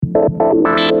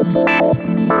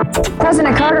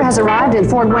President Carter has arrived in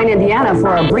Fort Wayne, Indiana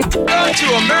for a brief... Go to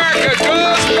America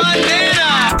goes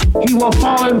banana! He will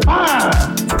fall in fire.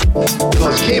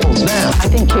 Because cable's now. I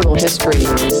think cable history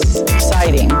is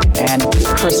exciting, and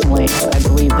personally, I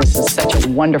believe this is such a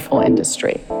wonderful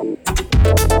industry.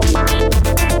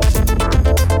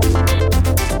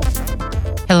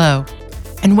 Hello,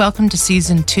 and welcome to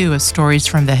Season 2 of Stories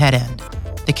from the Head End,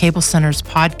 the Cable Center's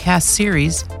podcast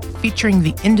series featuring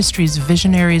the industry's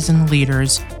visionaries and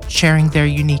leaders sharing their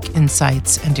unique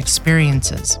insights and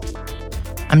experiences.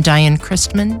 I'm Diane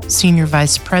Christman, Senior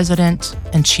Vice President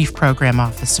and Chief Program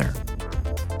Officer.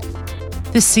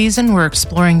 This season, we're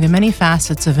exploring the many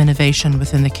facets of innovation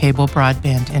within the cable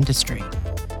broadband industry.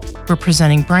 We're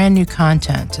presenting brand new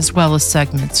content as well as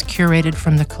segments curated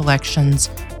from the collections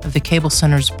of the Cable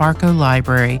Center's Barco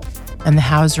Library and the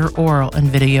Hauser Oral and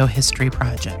Video History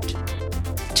Project.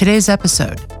 Today's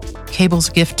episode, Cable's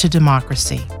Gift to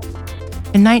Democracy.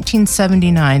 In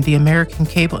 1979, the American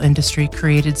cable industry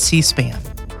created C-SPAN,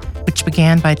 which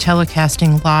began by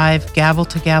telecasting live,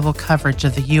 gavel-to-gavel coverage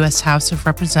of the U.S. House of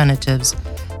Representatives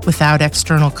without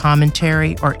external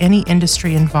commentary or any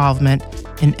industry involvement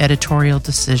in editorial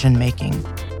decision-making.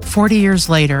 40 years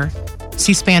later,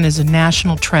 C-SPAN is a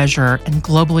national treasure and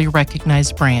globally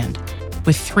recognized brand,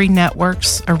 with 3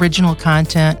 networks, original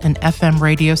content, an FM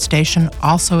radio station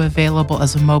also available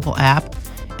as a mobile app,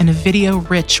 and a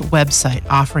video-rich website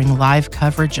offering live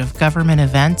coverage of government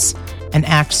events and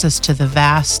access to the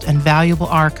vast and valuable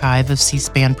archive of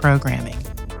C-SPAN programming.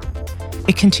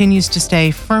 It continues to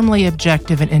stay firmly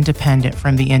objective and independent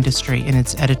from the industry in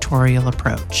its editorial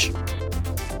approach.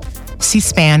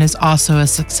 C-SPAN is also a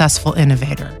successful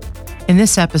innovator. In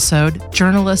this episode,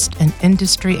 journalist and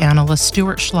industry analyst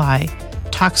Stuart Schley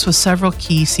talks with several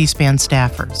key C-SPAN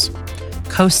staffers: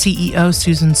 co-CEO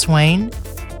Susan Swain,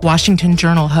 Washington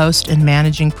Journal host and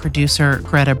managing producer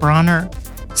Greta Bronner,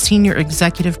 senior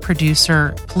executive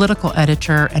producer, political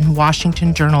editor, and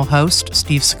Washington Journal host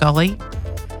Steve Scully,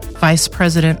 vice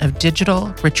president of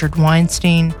digital Richard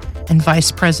Weinstein, and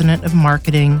vice president of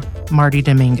marketing Marty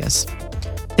Dominguez.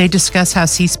 They discuss how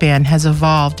C-SPAN has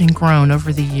evolved and grown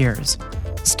over the years,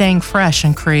 staying fresh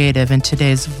and creative in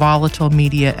today's volatile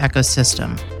media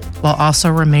ecosystem, while also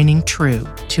remaining true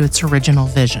to its original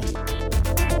vision.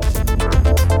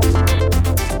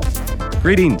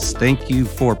 Greetings. Thank you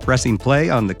for pressing play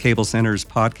on the Cable Center's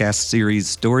podcast series,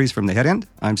 Stories from the Head End.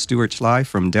 I'm Stuart Schley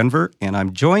from Denver, and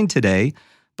I'm joined today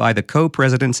by the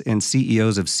co-presidents and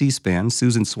CEOs of C-SPAN,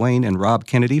 Susan Swain and Rob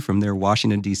Kennedy from their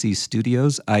Washington, D.C.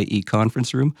 studios, i.e.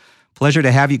 conference room. Pleasure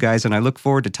to have you guys, and I look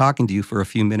forward to talking to you for a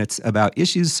few minutes about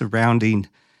issues surrounding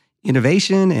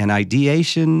innovation and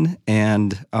ideation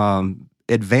and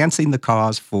advancing the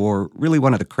cause for really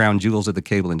one of the crown jewels of the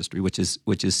cable industry, which is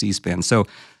C-SPAN. So,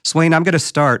 Swain, I'm going to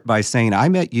start by saying I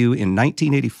met you in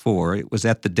 1984. It was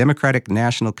at the Democratic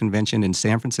National Convention in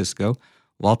San Francisco.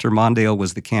 Walter Mondale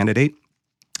was the candidate,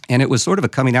 and it was sort of a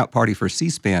coming out party for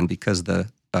C-SPAN because the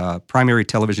primary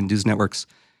television news networks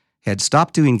had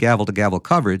stopped doing gavel-to-gavel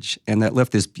coverage, and that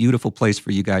left this beautiful place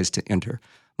for you guys to enter.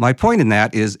 My point in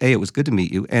that is, A, it was good to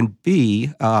meet you, and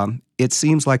B, it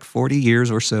seems like 40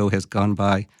 years or so has gone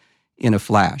by in a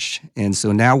flash. And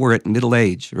so now we're at middle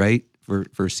age, right,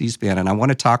 for C-SPAN, and I want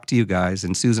to talk to you guys,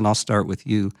 and Susan, I'll start with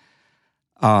you.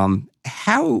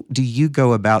 How do you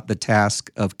go about the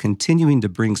task of continuing to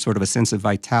bring sort of a sense of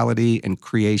vitality and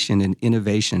creation and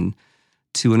innovation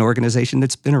to an organization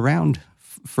that's been around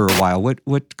for a while?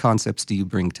 What concepts do you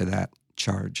bring to that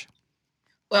charge?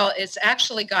 Well, it's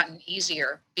actually gotten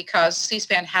easier because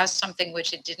C-SPAN has something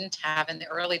which it didn't have in the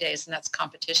early days, and that's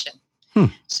competition.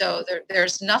 So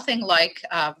there's nothing like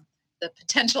the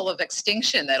potential of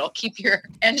extinction that'll keep your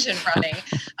engine running.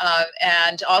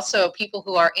 And also people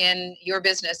who are in your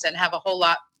business and have a whole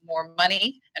lot more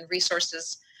money and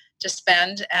resources to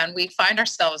spend. And we find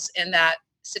ourselves in that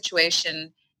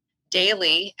situation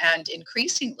daily and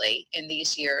increasingly in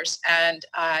these years. And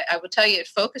I will tell you, it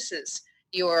focuses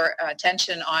your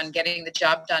attention on getting the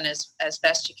job done as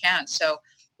best you can. So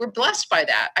we're blessed by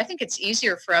that. I think it's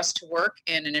easier for us to work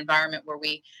in an environment where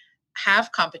we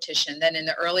have competition than in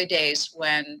the early days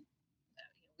when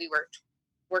we were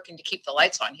working to keep the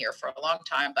lights on here for a long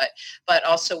time, but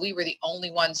also we were the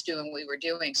only ones doing what we were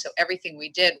doing. So everything we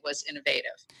did was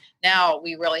innovative. Now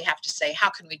we really have to say, how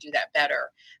can we do that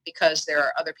better? Because there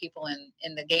are other people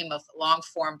in the game of long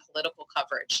form political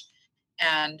coverage.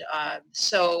 And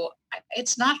so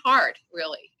it's not hard,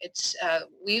 really. It's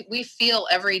we feel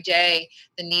every day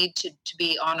the need to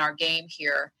be on our game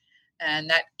here, and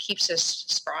that keeps us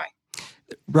spry.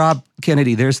 Rob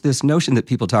Kennedy, there's this notion that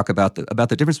people talk about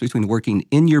the difference between working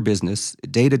in your business,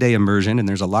 day-to-day immersion, and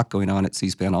there's a lot going on at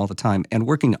C-SPAN all the time, and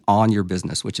working on your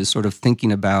business, which is sort of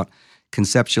thinking about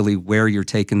conceptually where you're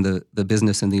taking the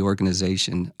business and the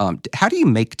organization. How do you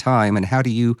make time, and how do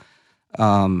you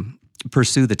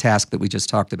pursue the task that we just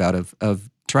talked about of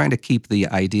trying to keep the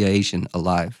ideation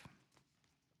alive?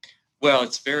 Well,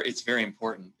 it's very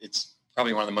important. It's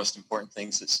probably one of the most important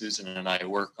things that Susan and I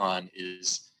work on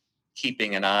is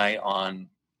keeping an eye on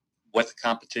what the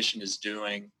competition is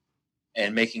doing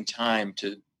and making time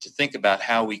to think about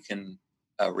how we can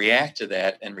react to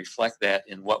that and reflect that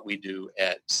in what we do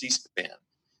at C-SPAN.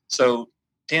 So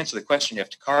to answer the question, you have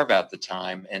to carve out the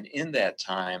time, and in that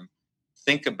time,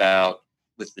 think about,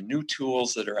 with the new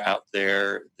tools that are out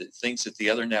there, the things that the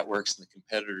other networks and the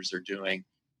competitors are doing,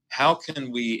 how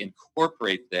can we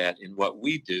incorporate that in what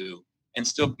we do and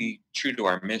still be true to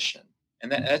our mission?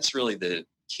 And that's really the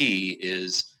key,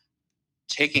 is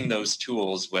taking those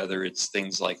tools, whether it's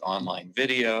things like online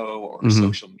video or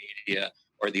social media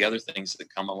or the other things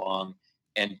that come along,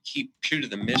 and keep true to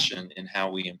the mission in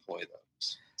how we employ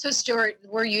those. So, Stuart,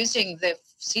 we're using the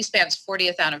C-SPAN's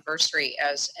 40th anniversary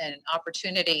as an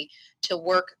opportunity to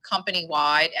work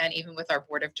company-wide and even with our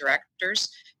board of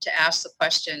directors to ask the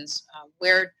questions,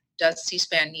 where does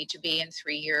C-SPAN need to be in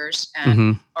 3 years,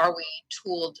 and are we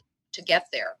tooled to get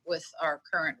there with our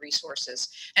current resources?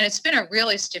 And it's been a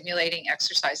really stimulating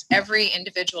exercise. Every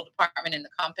individual department in the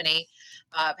company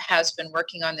has been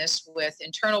working on this with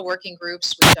internal working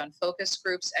groups. We've done focus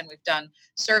groups, and we've done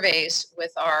surveys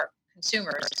with our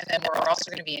consumers. And then we're also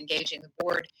going to be engaging the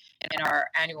board in our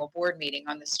annual board meeting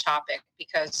on this topic,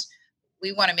 because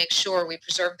we want to make sure we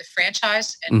preserve the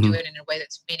franchise and do it in a way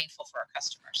that's meaningful for our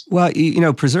customers.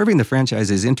 Well, preserving the franchise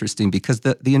is interesting because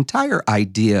the entire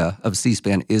idea of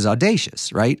C-SPAN is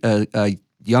audacious, right? A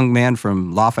young man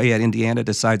from Lafayette, Indiana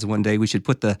decides one day we should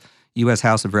put the U.S.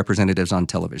 House of Representatives on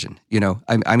television.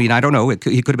 I mean, I don't know.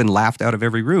 He could have been laughed out of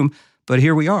every room, but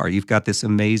here we are. You've got this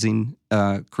amazing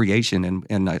creation,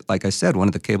 and like I said, one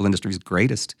of the cable industry's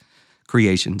greatest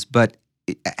creations. But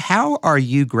how are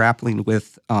you grappling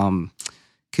with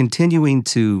continuing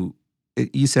to,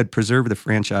 you said, preserve the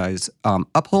franchise,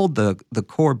 uphold the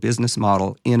core business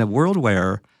model in a world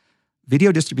where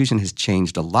video distribution has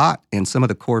changed a lot, and some of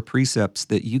the core precepts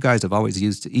that you guys have always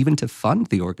used even to fund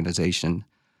the organization,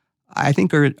 I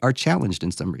think are challenged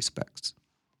in some respects?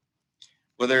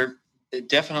 Well, they're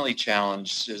definitely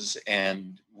challenges,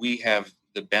 and we have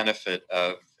the benefit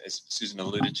of, as Susan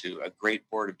alluded to, a great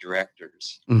board of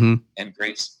directors and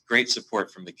great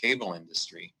support from the cable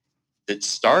industry that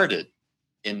started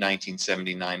in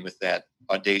 1979 with that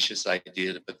audacious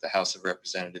idea to put the House of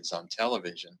Representatives on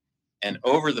television. And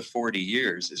over the 40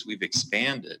 years, as we've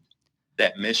expanded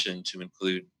that mission to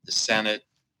include the Senate,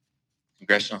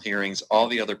 congressional hearings, all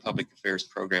the other public affairs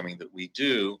programming that we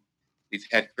do, we've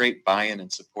had great buy-in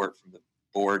and support from the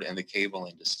board and the cable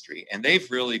industry. And they've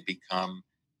really become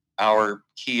our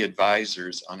key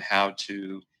advisors on how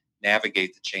to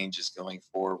navigate the changes going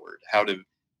forward, how to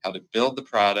build the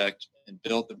product and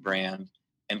build the brand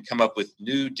and come up with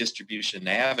new distribution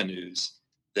avenues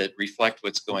that reflect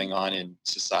what's going on in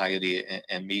society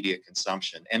and media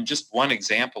consumption. And just one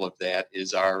example of that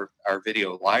is our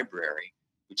video library,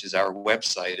 which is our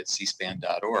website at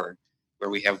cspan.org, where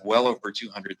we have well over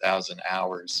 200,000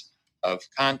 hours of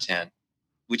content,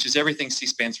 which is everything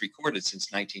C-SPAN's recorded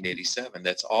since 1987.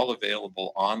 That's all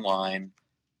available online,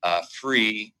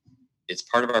 free. It's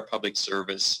part of our public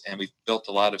service, and we've built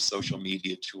a lot of social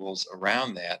media tools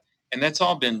around that. And that's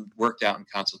all been worked out in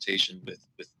consultation with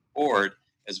the board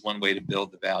as one way to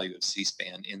build the value of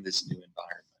C-SPAN in this new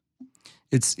environment.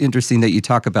 It's interesting that you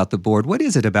talk about the board. What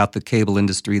is it about the cable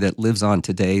industry that lives on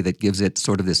today that gives it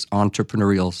sort of this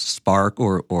entrepreneurial spark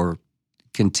or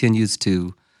continues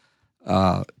to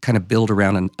kind of build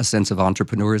around a sense of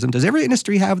entrepreneurism? Does every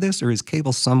industry have this, or is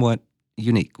cable somewhat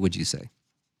unique, would you say?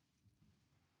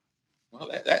 Well,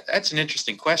 that's an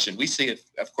interesting question. We see it,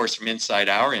 of course, from inside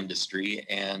our industry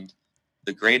and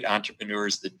the great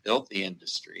entrepreneurs that built the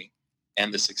industry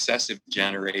and the successive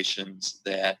generations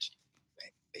that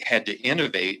had to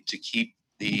innovate to keep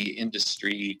the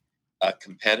industry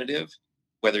competitive,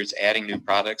 whether it's adding new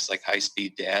products like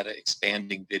high-speed data,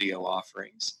 expanding video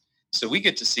offerings. So we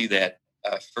get to see that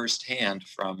firsthand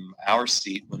from our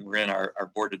seat when we're in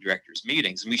our board of directors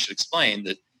meetings. And we should explain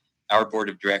that our board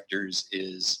of directors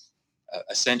is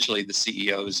essentially the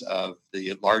CEOs of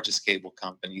the largest cable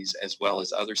companies, as well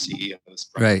as other CEOs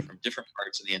from different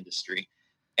parts of the industry.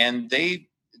 And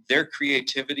their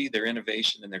creativity, their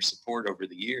innovation, and their support over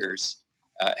the years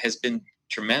has been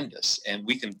tremendous. And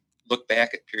we can look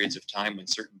back at periods of time when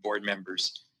certain board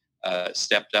members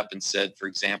stepped up and said, for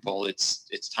example,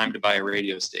 it's time to buy a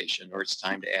radio station, or it's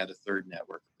time to add a third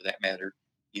network, for that matter,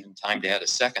 even time to add a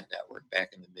second network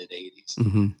back in the mid-'80s.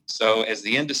 Mm-hmm. So as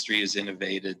the industry has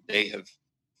innovated, they have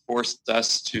forced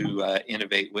us to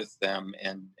innovate with them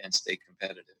and stay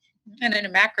competitive. And in a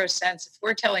macro sense, if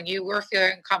we're telling you we're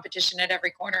feeling competition at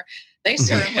every corner, they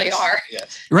certainly are.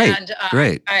 Yes. Right. And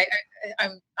right.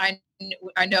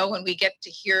 I know when we get to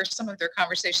hear some of their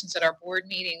conversations at our board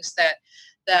meetings that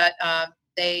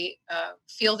they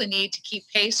feel the need to keep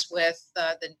pace with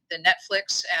the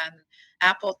Netflix and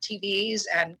Apple TVs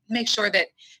and make sure that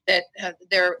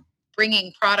they're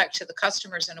bringing product to the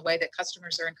customers in a way that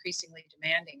customers are increasingly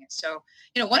demanding it. So,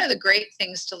 one of the great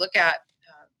things to look at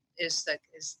is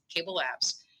Cable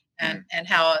Labs and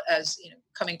how, as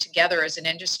coming together as an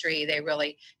industry, they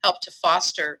really help to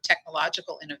foster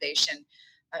technological innovation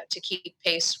to keep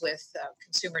pace with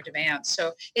consumer demands.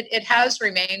 So it has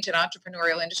remained an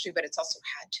entrepreneurial industry, but it's also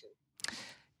had to.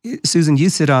 Susan, you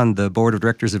sit on the board of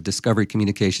directors of Discovery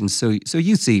Communications, so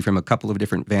you see from a couple of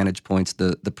different vantage points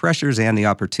the pressures and the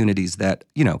opportunities that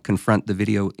confront the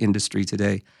video industry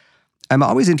today. I'm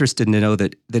always interested to know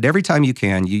that every time you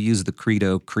can, you use the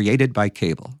credo "created by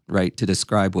cable," right, to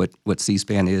describe what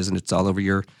C-SPAN is, and it's all over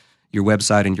your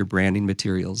website and your branding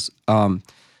materials.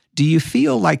 Do you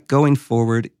feel like going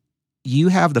forward, you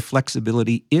have the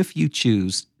flexibility, if you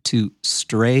choose, to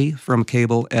stray from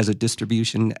cable as a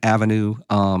distribution avenue,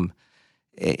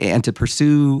 and to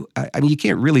pursue? I mean, you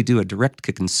can't really do a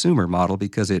direct-to-consumer model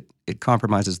because it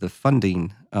compromises the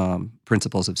funding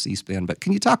principles of C-SPAN. But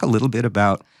can you talk a little bit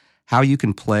about how you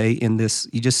can play in this,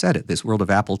 you just said it, this world of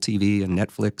Apple TV and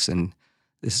Netflix and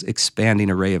this expanding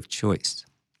array of choice?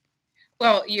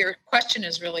 Well, your question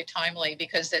is really timely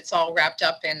because it's all wrapped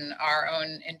up in our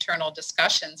own internal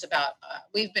discussions about,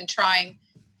 we've been trying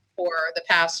for the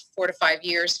past 4 to 5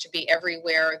 years to be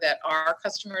everywhere that our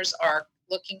customers are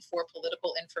looking for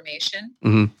political information.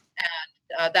 Mm-hmm.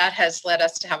 And that has led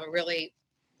us to have a really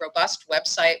robust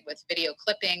website with video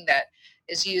clipping that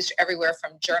is used everywhere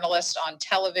from journalists on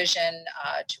television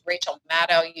to Rachel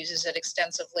Maddow uses it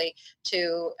extensively,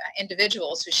 to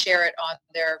individuals who share it on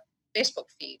their Facebook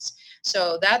feeds.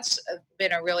 So that's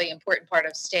been a really important part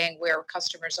of staying where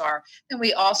customers are. And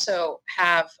we also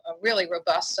have a really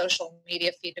robust social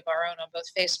media feed of our own on both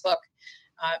Facebook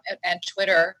and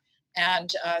Twitter,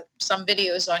 and some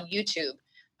videos on YouTube.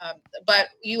 But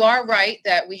you are right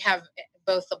that we have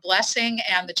both the blessing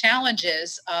and the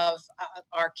challenges of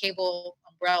our cable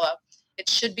umbrella. It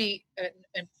should be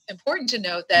important to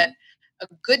note that a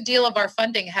good deal of our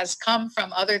funding has come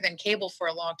from other than cable for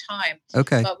a long time.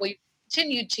 Okay. But we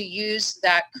continued to use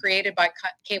that created by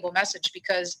cable message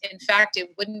because, in fact,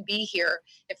 it wouldn't be here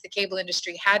if the cable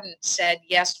industry hadn't said,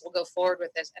 yes, we'll go forward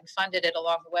with this and funded it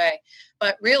along the way.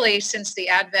 But really, since the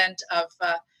advent of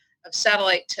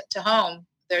satellite to home,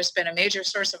 there's been a major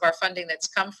source of our funding that's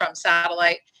come from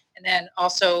satellite, and then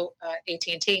also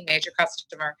AT&T, major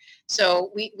customer.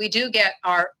 So we do get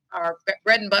our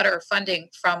bread and butter funding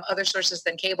from other sources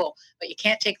than cable, but you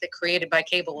can't take the created by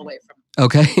cable away from them.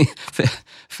 Okay,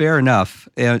 fair enough.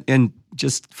 And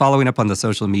just following up on the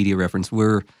social media reference,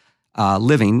 we're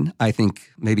living, I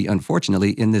think, maybe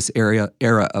unfortunately, in this era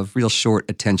of real short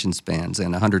attention spans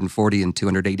and 140 and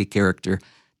 280 character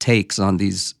takes on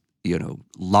these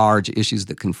large issues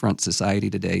that confront society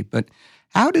today. But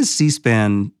how does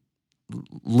C-SPAN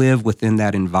live within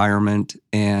that environment?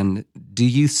 And do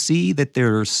you see that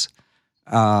there's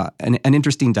an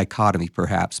interesting dichotomy,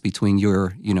 perhaps, between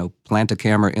your, plant a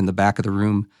camera in the back of the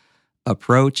room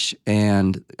approach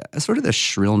and sort of the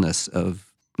shrillness of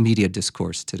media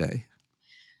discourse today?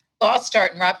 Well, I'll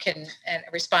start and Rob can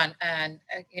respond. And,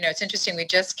 it's interesting. We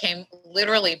just came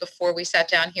literally before we sat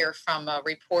down here from a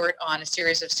report on a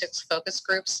series of 6 focus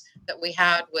groups that we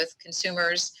had with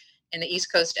consumers in the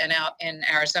East Coast and out in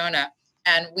Arizona.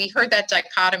 And we heard that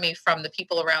dichotomy from the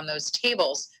people around those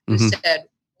tables who said,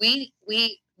 we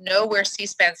know where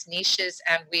C-SPAN's niche is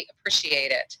and we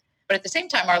appreciate it. But at the same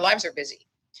time, our lives are busy.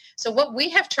 So what we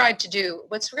have tried to do,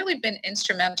 what's really been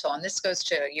instrumental, and this goes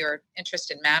to your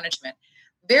interest in management,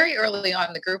 very early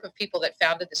on, the group of people that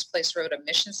founded this place wrote a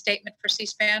mission statement for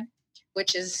C-SPAN,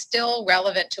 which is still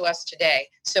relevant to us today.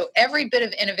 So every bit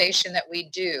of innovation that we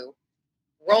do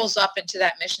rolls up into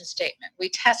that mission statement. We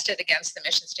test it against the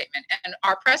mission statement. And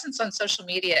our presence on social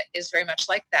media is very much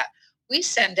like that. We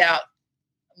send out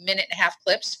 1.5-minute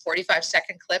clips,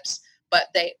 45-second clips, but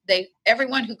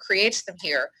everyone who creates them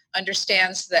here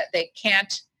understands that they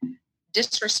can't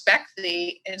disrespect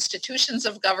the institutions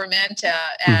of government,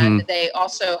 and they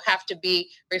also have to be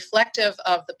reflective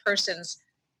of the person's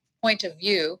point of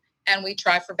view. and we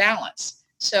try for balance.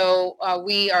 So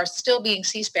we are still being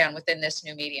C-SPAN within this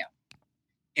new medium.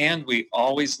 And we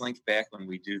always link back when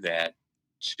we do that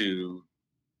to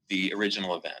the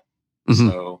original event. Mm-hmm.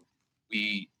 So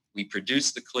we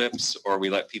produce the clips, or we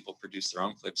let people produce their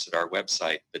own clips at our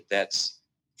website, but that's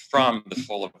from the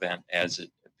full event as it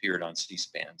appeared on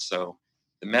C-SPAN. So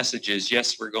the message is,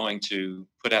 yes, we're going to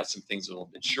put out some things a little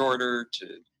bit shorter to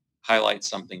highlight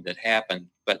something that happened,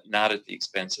 but not at the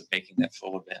expense of making that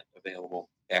full event available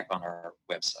back on our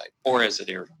website or as it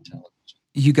aired on television.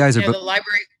 You guys are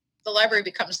the library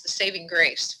becomes the saving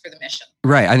grace for the mission.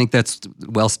 Right. I think that's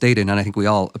well stated, and I think we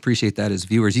all appreciate that as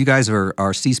viewers. You guys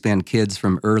are C-SPAN kids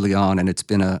from early on, and it's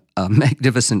been a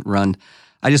magnificent run.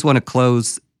 I just want to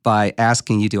close by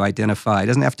asking you to identify, it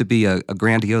doesn't have to be a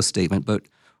grandiose statement, but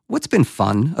what's been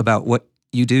fun about what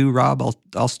you do, Rob?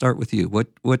 I'll start with you.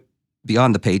 What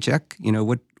beyond the paycheck,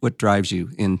 what drives you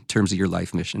in terms of your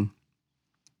life mission?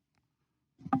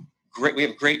 Great. We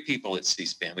have great people at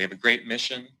C-SPAN. We have a great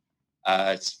mission.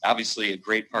 It's obviously a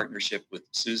great partnership with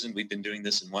Susan. We've been doing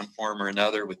this in one form or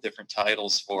another with different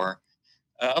titles for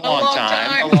a long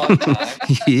time.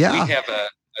 Yeah. We have a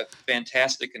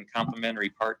fantastic and complementary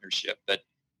partnership,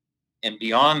 and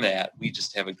beyond that, we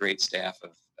just have a great staff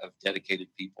of dedicated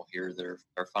people here that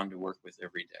are fun to work with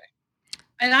every day.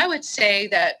 And I would say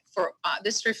that for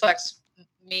this reflects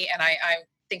me, and I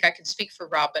think I can speak for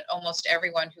Rob, but almost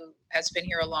everyone who has been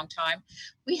here a long time.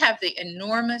 We have the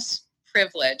enormous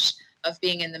privilege of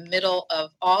being in the middle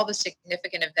of all the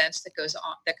significant events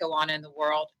that go on in the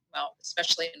world, well,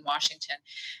 especially in Washington,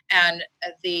 and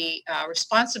the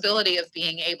responsibility of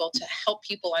being able to help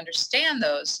people understand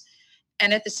those.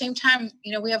 And at the same time,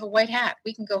 we have a white hat.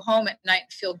 We can go home at night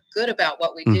and feel good about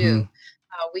what we do.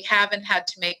 We haven't had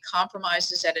to make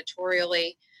compromises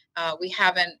editorially. We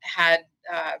haven't had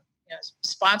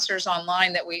sponsors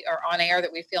online that we are on air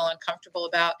that we feel uncomfortable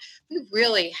about. We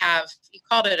really have, you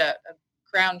called it a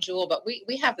crown jewel, but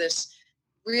we have this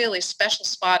really special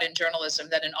spot in journalism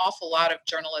that an awful lot of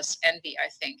journalists envy, I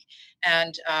think.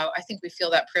 And I think we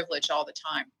feel that privilege all the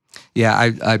time.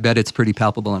 Yeah, I bet it's pretty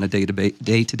palpable on a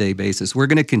day-to-day basis. We're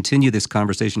going to continue this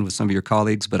conversation with some of your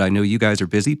colleagues, but I know you guys are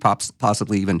busy,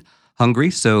 possibly even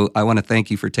hungry. So I want to thank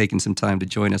you for taking some time to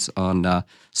join us on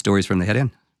Stories from the Head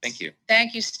End. Thank you.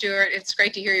 Thank you, Stuart. It's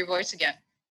great to hear your voice again.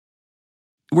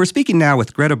 We're speaking now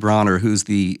with Greta Bronner, who's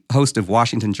the host of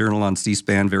Washington Journal on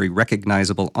C-SPAN, very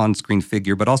recognizable on-screen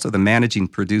figure, but also the managing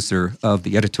producer of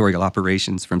the editorial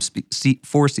operations for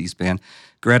C-SPAN.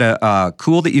 Greta,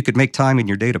 cool that you could make time in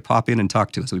your day to pop in and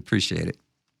talk to us. We appreciate it.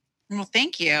 Well,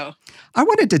 thank you. I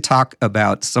wanted to talk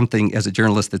about something as a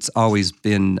journalist that's always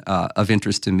been of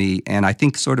interest to me, and I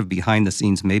think sort of behind the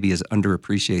scenes maybe is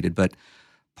underappreciated, but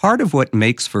part of what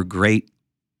makes for great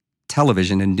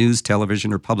television and news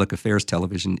television or public affairs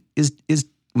television is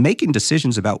making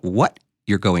decisions about what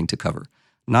you're going to cover,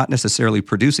 not necessarily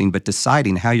producing, but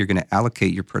deciding how you're going to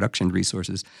allocate your production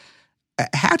resources.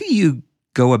 How do you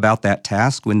go about that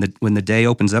task when the day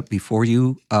opens up before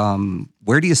you?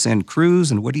 Where do you send crews,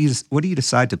 and what do you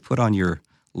decide to put on your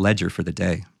ledger for the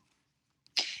day?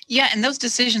 Yeah, and those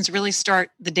decisions really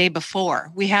start the day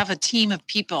before. We have a team of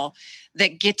people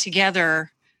that get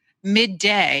together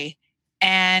midday,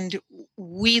 and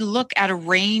we look at a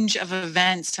range of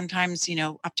events, sometimes,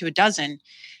 up to a dozen,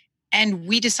 and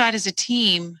we decide as a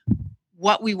team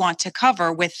what we want to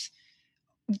cover with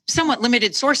somewhat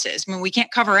limited sources. I mean, we can't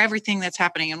cover everything that's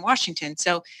happening in Washington.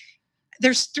 So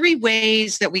there's 3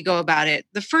 ways that we go about it.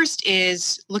 The first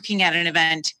is looking at an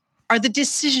event. Are the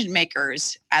decision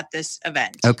makers at this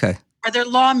event? Okay. Are there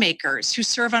lawmakers who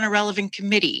serve on a relevant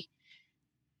committee?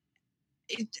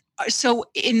 So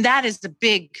that is the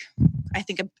big, I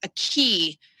think, a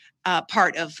key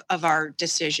part of our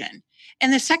decision.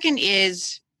 And the second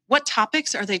is, what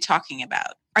topics are they talking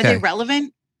about? Are they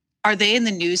relevant? Are they in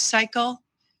the news cycle?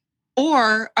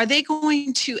 Or are they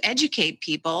going to educate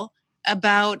people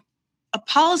about a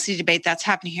policy debate that's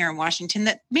happening here in Washington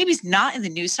that maybe is not in the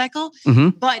news cycle,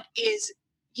 but is,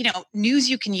 news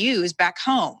you can use back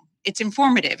home? It's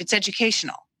informative, it's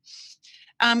educational.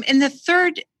 And the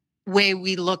third way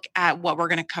we look at what we're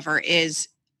going to cover is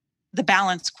the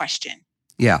balance question.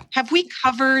 Yeah. Have we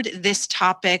covered this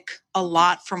topic a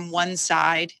lot from one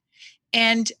side?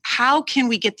 And how can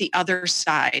we get the other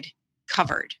side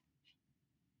covered?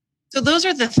 So those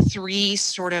are the 3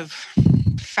 sort of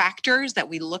factors that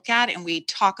we look at and we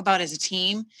talk about as a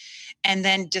team, and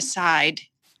then decide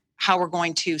how we're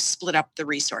going to split up the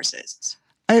resources.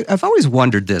 I've always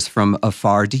wondered this from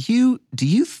afar. Do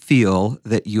you feel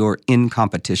that you're in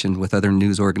competition with other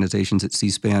news organizations at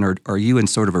C-SPAN, or are you in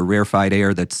sort of a rarefied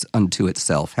air that's unto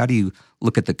itself? How do you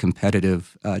look at the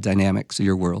competitive dynamics of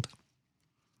your world?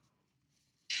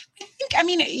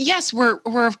 Yes,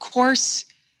 we're of course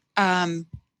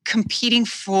competing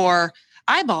for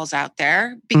eyeballs out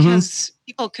there because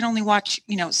people can only watch,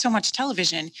 so much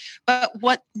television. But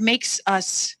what makes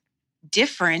us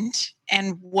different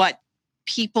and what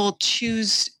people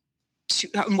choose to,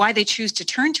 and why they choose to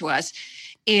turn to us,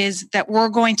 is that we're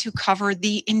going to cover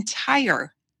the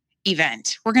entire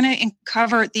event. We're going to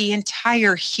cover the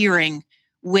entire hearing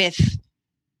with,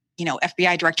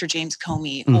 FBI Director James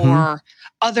Comey or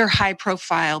other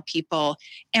high-profile people,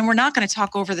 and we're not going to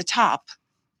talk over the top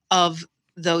of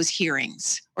those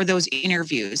hearings or those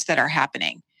interviews that are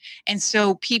happening. And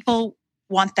so people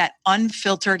want that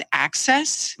unfiltered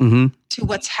access to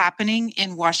what's happening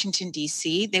in Washington,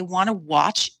 D.C. They want to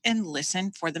watch and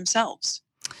listen for themselves.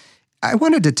 I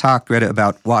wanted to talk, Greta,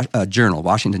 about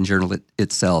Washington Journal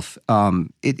itself.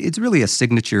 It's really a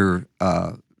signature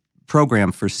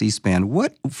program for C-SPAN.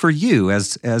 What, for you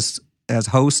as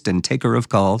host and taker of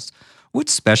calls,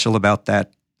 what's special about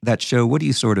that show? What do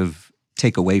you sort of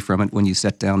take away from it when you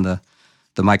set down the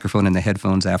microphone and the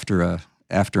headphones after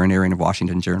an airing of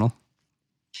Washington Journal?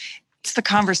 It's the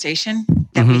conversation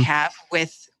that we have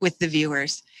with the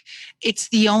viewers. It's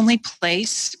the only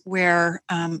place where,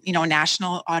 a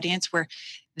national audience where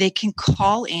they can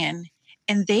call in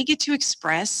and they get to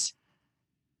express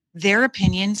their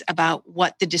opinions about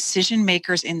what the decision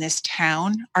makers in this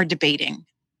town are debating.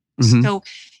 So,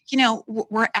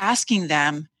 we're asking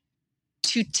them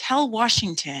to tell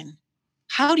Washington,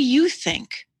 how do you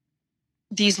think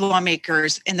these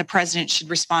lawmakers and the president should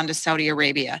respond to Saudi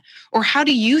Arabia? Or how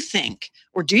do you think,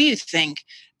 or do you think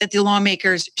that the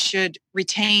lawmakers should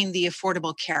retain the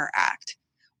Affordable Care Act?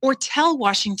 Or tell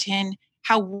Washington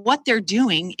how what they're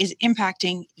doing is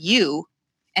impacting you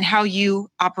and how you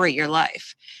operate your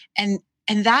life. And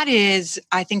that is,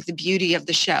 I think, the beauty of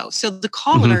the show. So the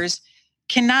callers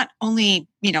can not only,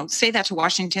 say that to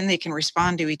Washington, they can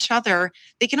respond to each other.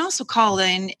 They can also call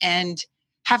in and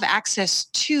have access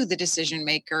to the decision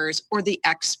makers or the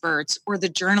experts or the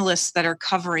journalists that are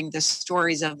covering the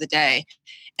stories of the day.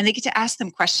 And they get to ask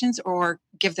them questions or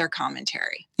give their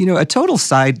commentary. A total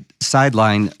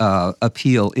sideline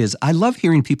appeal is I love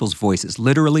hearing people's voices,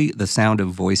 literally the sound of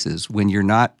voices when you're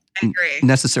not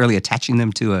necessarily attaching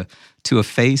them to a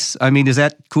face. Is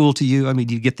that cool to you?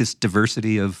 You get this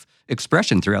diversity of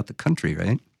expression throughout the country,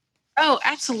 right? Oh,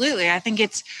 absolutely. I think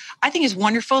it's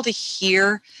wonderful to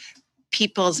hear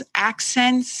people's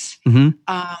accents,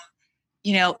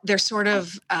 their sort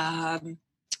of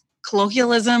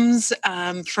colloquialisms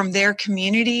from their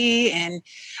community. And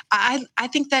I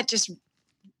think that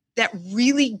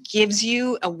really gives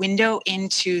you a window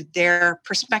into their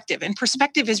perspective. And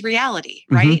perspective is reality,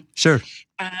 right? Sure.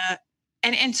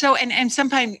 And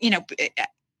sometimes,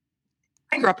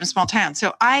 I grew up in a small town.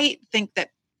 So I think that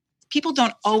people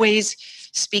don't always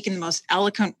speak in the most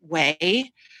eloquent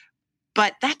way,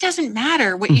 but that doesn't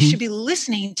matter. What you should be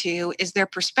listening to is their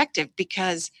perspective,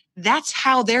 because that's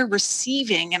how they're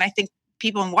receiving. And I think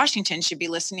people in Washington should be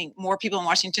listening. More people in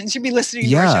Washington should be listening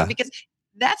to our show, because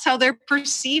that's how they're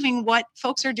perceiving what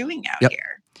folks are doing out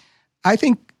here. I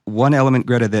think one element,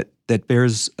 Greta, that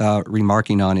bears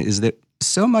remarking on is that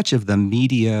so much of the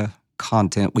media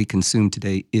content we consume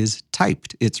today is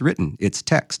typed. It's written. It's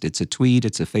text. It's a tweet.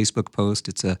 It's a Facebook post.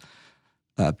 It's a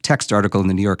text article in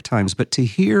the New York Times. But to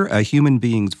hear a human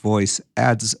being's voice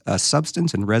adds a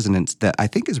substance and resonance that I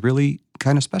think is really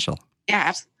kind of special. Yeah,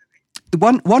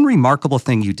 absolutely. One remarkable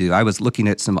thing you do, I was looking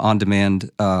at some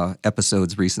on-demand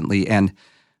episodes recently, and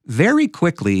very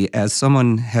quickly, as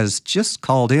someone has just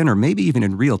called in, or maybe even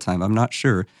in real time, I'm not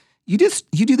sure, you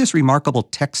do this remarkable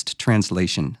text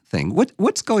translation thing.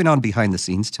 What's going on behind the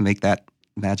scenes to make that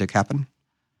magic happen?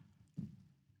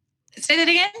 Say that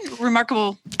again.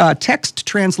 Remarkable. Text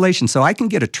translation. So I can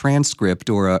get a transcript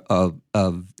or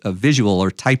a visual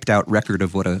or typed out record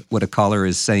of what a caller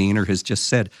is saying or has just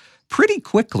said pretty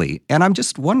quickly, and I'm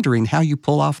just wondering how you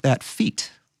pull off that feat.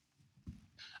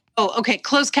 Oh, okay.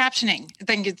 Closed captioning, I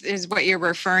think, is what you're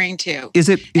referring to. Is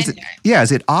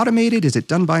it automated? Is it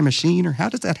done by machine, or how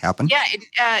does that happen? Yeah,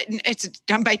 it's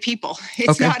done by people.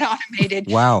 It's not automated.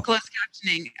 Wow. Closed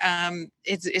captioning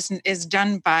is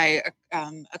done by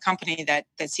a company that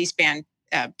C-SPAN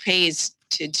pays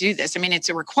to do this. It's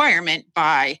a requirement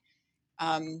by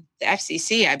the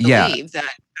FCC, I believe,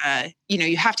 that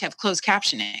you have to have closed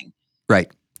captioning.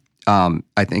 Right.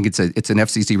 I think it's an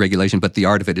FCC regulation, but the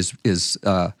art of it is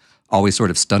always sort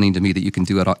of stunning to me that you can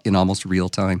do it in almost real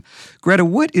time. Greta,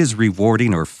 what is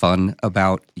rewarding or fun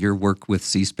about your work with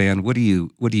C-SPAN? What are you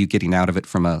getting out of it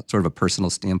from a sort of a personal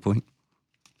standpoint?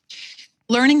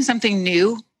 Learning something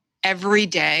new every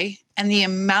day, and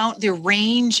the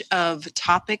range of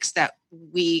topics that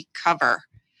we cover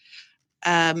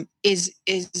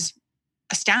is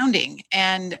astounding.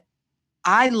 And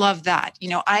I love that.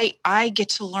 I get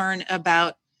to learn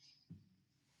about,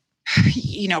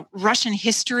 Russian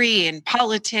history and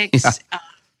politics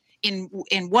in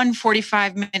one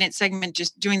 45-minute segment,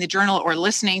 just doing the journal or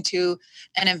listening to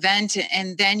an event.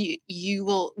 And then you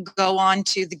will go on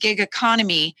to the gig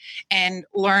economy and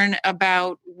learn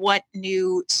about what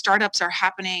new startups are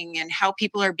happening and how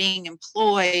people are being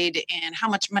employed and how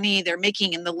much money they're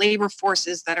making and the labor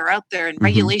forces that are out there and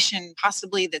regulation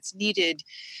possibly that's needed.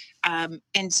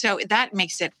 And so that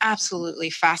makes it absolutely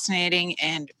fascinating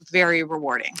and very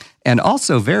rewarding. And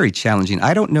also very challenging.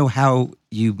 I don't know how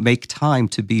you make time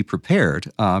to be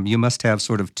prepared. You must have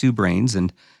sort of two brains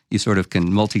and you sort of can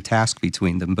multitask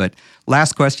between them. But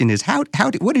last question is,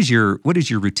 what is your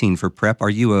routine for prep?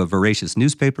 Are you a voracious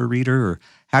newspaper reader, or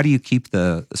how do you keep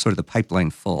the sort of the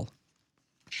pipeline full?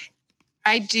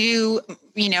 I do,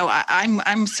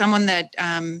 I'm someone that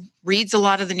reads a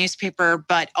lot of the newspaper,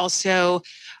 but also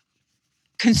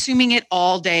consuming it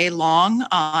all day long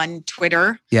on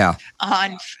Twitter. Yeah.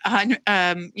 I'm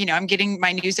getting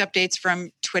my news updates from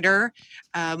Twitter.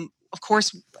 Of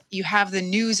course, you have the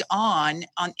news on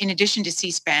in addition to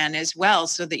C-SPAN as well,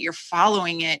 so that you're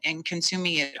following it and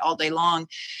consuming it all day long.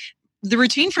 The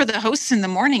routine for the hosts in the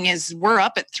morning is we're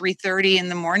up at 3:30 in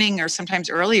the morning or sometimes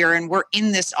earlier, and we're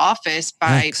in this office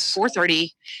by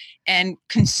 4:30 and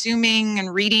consuming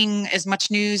and reading as much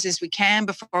news as we can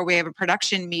before we have a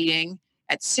production meeting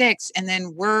at 6, and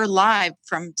then we're live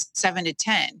from 7 to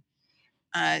 10.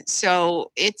 So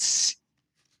it's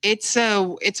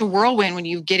a whirlwind when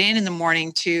you get in the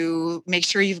morning to make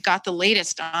sure you've got the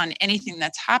latest on anything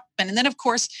that's happened. And then, of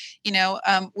course, we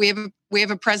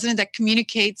have a president that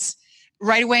communicates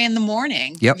right away in the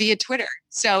morning via Twitter.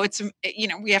 So it's,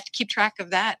 we have to keep track of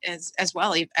that as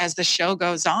well as the show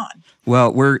goes on.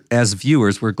 Well, as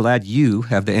viewers, we're glad you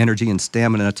have the energy and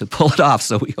stamina to pull it off.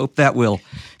 So we hope that will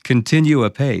continue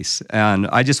apace. And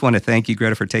I just want to thank you,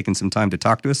 Greta, for taking some time to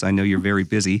talk to us. I know you're very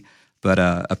busy, but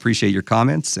appreciate your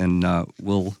comments, and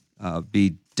we'll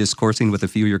be discoursing with a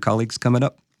few of your colleagues coming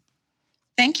up.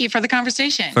 Thank you for the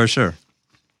conversation. For sure.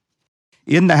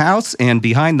 In the house and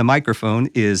behind the microphone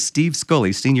is Steve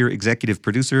Scully, Senior Executive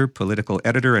Producer, Political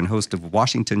Editor, and host of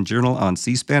Washington Journal on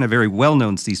C-SPAN, a very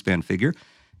well-known C-SPAN figure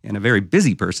and a very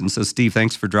busy person. So, Steve,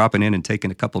 thanks for dropping in and taking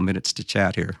a couple minutes to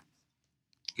chat here.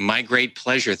 My great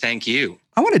pleasure. Thank you.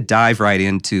 I want to dive right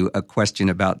into a question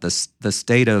about the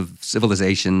state of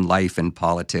civilization, life, and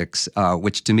politics,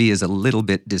 which to me is a little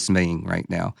bit dismaying right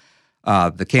now.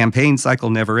 The campaign cycle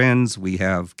never ends. We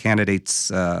have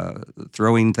candidates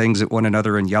throwing things at one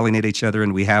another and yelling at each other,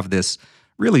 and we have this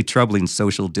really troubling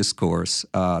social discourse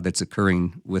that's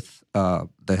occurring with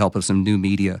the help of some new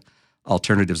media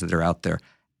alternatives that are out there.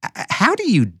 How do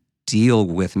you deal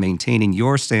with maintaining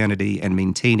your sanity and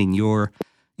maintaining your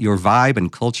vibe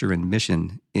and culture and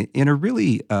mission in a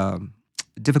really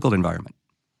difficult environment?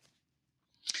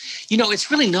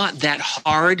 It's really not that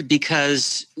hard,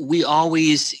 because we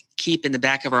always keep in the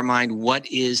back of our mind, what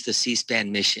is the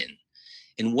C-SPAN mission?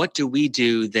 And what do we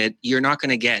do that you're not going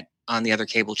to get on the other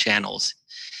cable channels?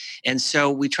 And so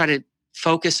we try to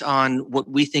focus on what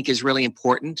we think is really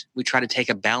important. We try to take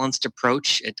a balanced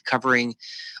approach at covering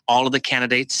all of the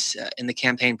candidates in the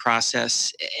campaign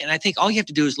process. And I think all you have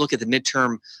to do is look at the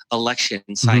midterm election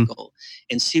cycle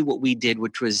and see what we did,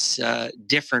 which was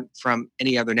different from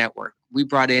any other network. We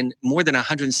brought in more than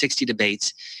 160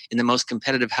 debates in the most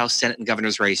competitive House, Senate, and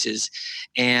governor's races.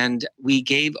 And we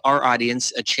gave our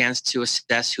audience a chance to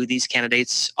assess who these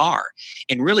candidates are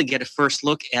and really get a first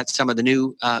look at some of the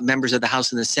new members of the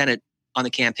House and the Senate on the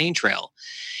campaign trail.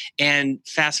 And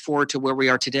fast forward to where we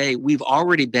are today, we've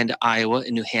already been to Iowa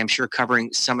and New Hampshire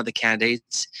covering some of the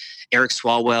candidates, Eric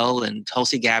Swalwell and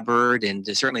Tulsi Gabbard, and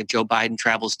certainly if Joe Biden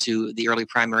travels to the early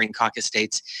primary and caucus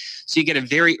states. So you get a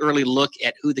very early look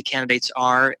at who the candidates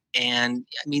are. And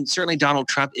I mean, certainly Donald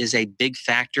Trump is a big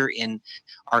factor in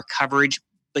our coverage,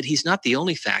 but he's not the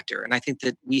only factor. And I think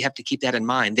that we have to keep that in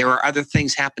mind. There are other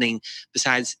things happening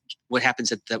besides what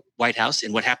happens at the White House,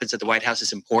 and what happens at the White House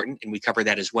is important, and we cover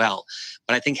that as well.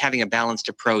 But I think having a balanced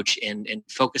approach and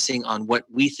focusing on what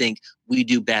we think we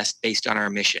do best based on our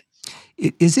mission.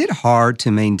 Is it hard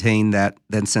to maintain that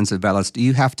sense of balance? Do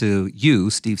you have to,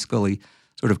 Steve Scully,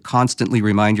 sort of constantly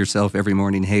remind yourself every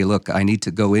morning, hey, look, I need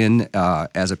to go in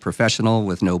as a professional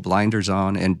with no blinders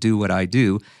on and do what I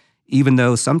do, even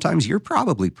though sometimes you're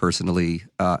probably personally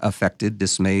affected,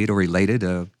 dismayed, or elated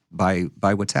by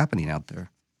what's happening out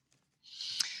there.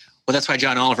 Well, that's why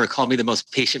John Oliver called me the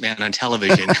most patient man on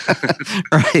television.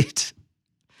 Right.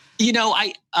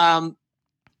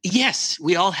 Yes,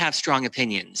 we all have strong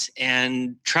opinions.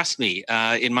 And trust me,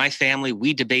 in my family,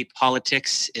 we debate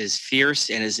politics as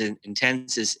fierce and as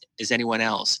intense as anyone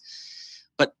else.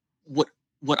 But what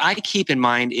I keep in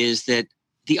mind is that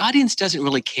the audience doesn't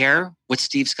really care what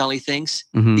Steve Scully thinks.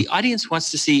 Mm-hmm. The audience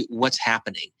wants to see what's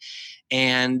happening.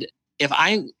 And if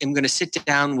I am going to sit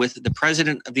down with the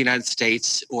President of the United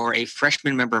States or a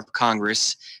freshman member of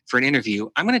Congress for an interview,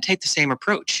 I'm going to take the same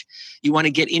approach. You want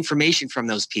to get information from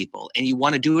those people, and you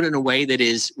want to do it in a way that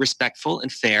is respectful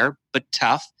and fair, but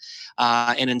tough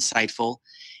and insightful.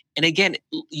 And again,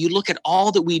 you look at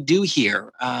all that we do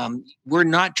here. We're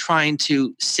not trying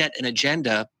to set an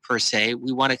agenda per se.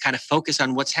 We want to kind of focus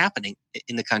on what's happening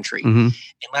in the country and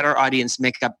let our audience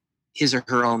make up his or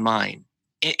her own mind.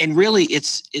 And really,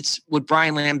 it's what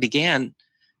Brian Lamb began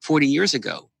 40 years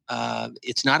ago.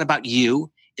 It's not about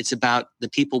you. It's about the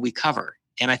people we cover.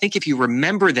 And I think if you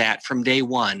remember that from day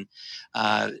one,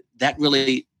 that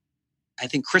really, I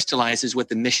think, crystallizes what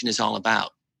the mission is all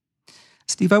about.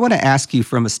 Steve, I want to ask you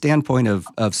from a standpoint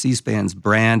of C-SPAN's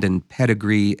brand and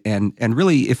pedigree and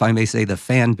really, if I may say, the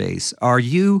fan base. Are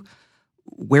you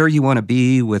where you want to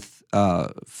be with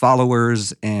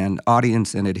followers and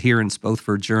audience and adherence, both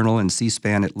for Journal and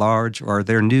C-SPAN at large, or are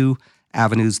there new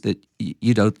avenues that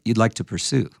you'd like to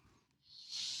pursue?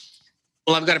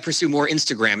 Well, I've got to pursue more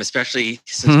Instagram, especially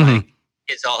since my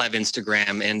kids all have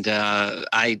Instagram, and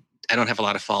I don't have a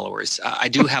lot of followers. I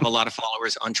do have a lot of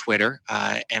followers on Twitter,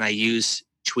 and I use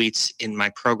tweets in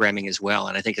my programming as well,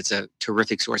 and I think it's a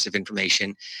terrific source of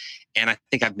information. And I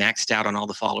think I've maxed out on all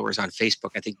the followers on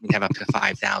Facebook. I think we have up to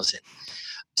 5,000.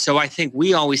 So I think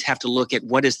we always have to look at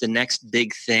what is the next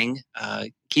big thing.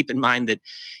 Keep in mind that,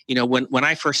 when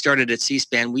I first started at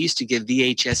C-SPAN, we used to give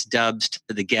VHS dubs to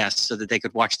the guests so that they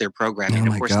could watch their programming.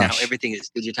 Of course, now everything is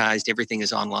digitized. Everything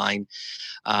is online.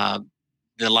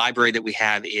 The library that we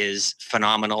have is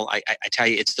phenomenal. I tell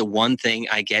you, it's the one thing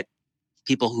I get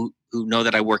people who know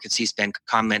that I work at C-SPAN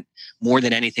comment more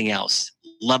than anything else.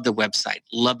 Love the website,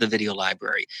 love the video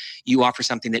library. You offer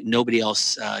something that nobody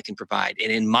else can provide.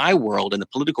 And in my world, in the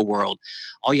political world,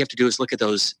 all you have to do is look at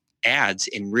those ads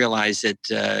and realize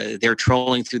that they're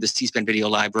trolling through the C-SPAN video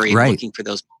library and looking for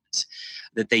those moments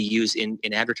that they use in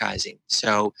advertising.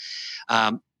 So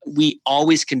we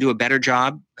always can do a better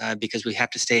job because we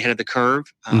have to stay ahead of the curve.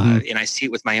 And I see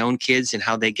it with my own kids and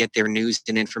how they get their news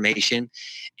and information,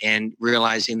 and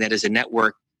realizing that as a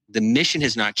network, the mission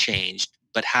has not changed,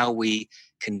 but how we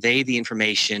convey the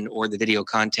information or the video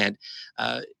content,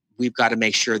 we've got to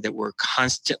make sure that we're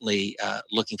constantly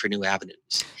looking for new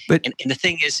avenues. And the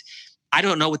thing is, I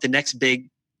don't know what the next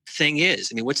big thing is.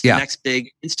 I mean, what's the next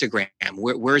big Instagram?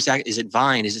 Where is that? Is it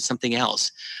Vine? Is it something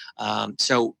else?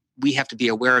 So we have to be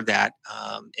aware of that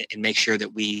and make sure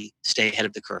that we stay ahead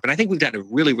of the curve. And I think we've done a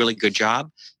really, really good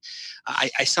job.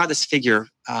 I saw this figure,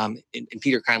 and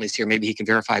Peter Kindly's here, maybe he can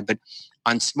verify, but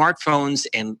on smartphones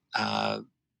and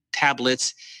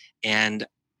tablets and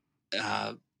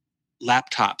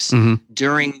laptops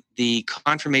during the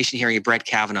confirmation hearing of Brett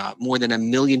Kavanaugh, more than 1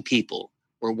 million people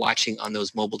were watching on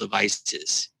those mobile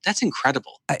devices. That's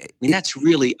incredible. I mean, that's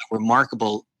really a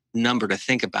remarkable number to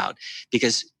think about,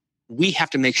 because we have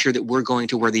to make sure that we're going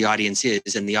to where the audience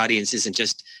is, and the audience isn't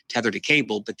just tethered to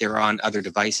cable, but they're on other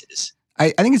devices. I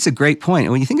think it's a great point.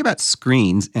 And when you think about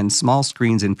screens, and small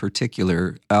screens in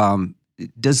particular,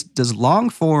 does long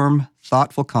form,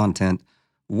 thoughtful content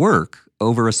work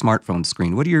over a smartphone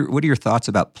screen? What are your thoughts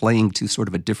about playing to sort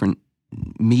of a different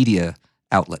media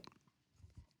outlet?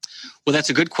 Well, that's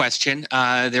a good question.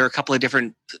 There are a couple of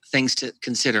different things to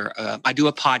consider. I do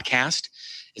a podcast.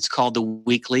 It's called The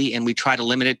Weekly, and we try to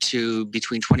limit it to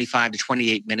between 25 to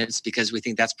 28 minutes because we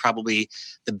think that's probably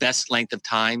the best length of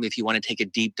time if you want to take a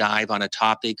deep dive on a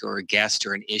topic or a guest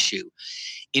or an issue.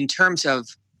 In terms of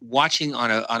watching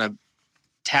on a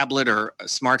tablet or a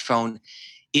smartphone,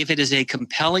 if it is a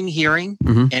compelling hearing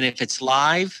and if it's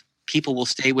live, people will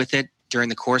stay with it during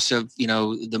the course of,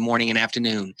 the morning and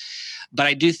afternoon. But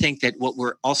I do think that what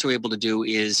we're also able to do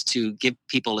is to give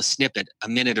people a snippet, a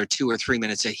minute or 2 or 3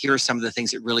 minutes. Here are some of the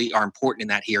things that really are important in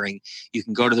that hearing. You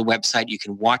can go to the website, you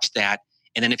can watch that.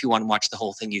 And then if you want to watch the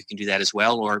whole thing, you can do that as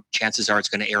well. Or chances are it's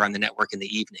going to air on the network in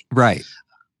the evening. Right.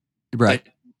 But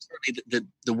certainly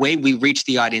the way we reach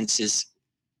the audience is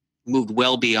moved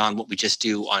well beyond what we just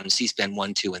do on C-SPAN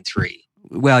 1, 2, and 3.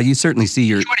 Well, you certainly see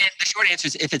your... The short answer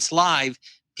is if it's live,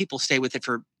 people stay with it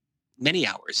for many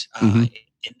hours. And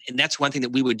that's one thing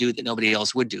that we would do that nobody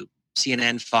else would do.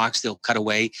 CNN, Fox, they'll cut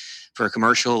away for a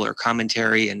commercial or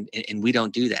commentary, and we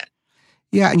don't do that.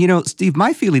 Yeah, and Steve,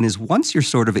 my feeling is once you're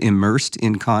sort of immersed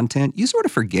in content, you sort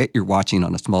of forget you're watching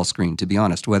on a small screen, to be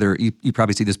honest. Whether you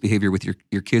probably see this behavior with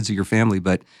your kids or your family,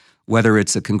 but whether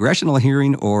it's a congressional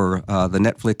hearing or the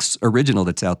Netflix original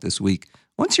that's out this week,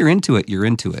 once you're into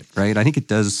it, right? I think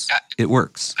it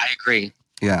works. I agree.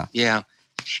 Yeah. Yeah.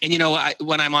 And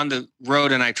when I'm on the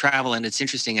road and I travel, and it's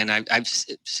interesting, and I've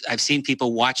seen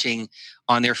people watching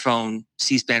on their phone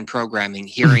C-SPAN programming,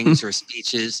 hearings or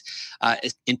speeches,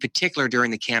 in particular during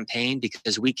the campaign,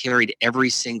 because we carried every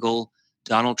single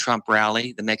Donald Trump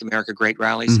rally, the Make America Great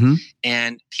rallies,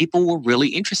 and people were really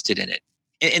interested in it.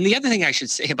 And the other thing I should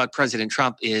say about President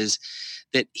Trump is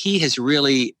that he has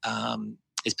really,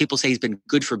 as people say, he's been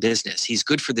good for business. He's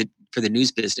good for the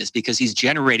news business because he's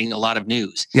generating a lot of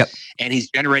news. Yep. And he's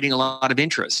generating a lot of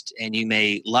interest. And you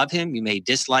may love him, you may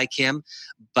dislike him,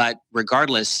 but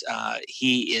regardless,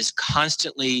 he is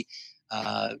constantly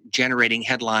generating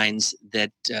headlines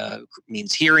that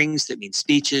means hearings, that means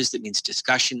speeches, that means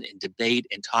discussion and debate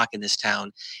and talk in this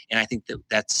town. And I think that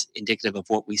that's indicative of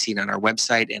what we've seen on our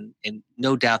website, and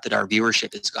no doubt that our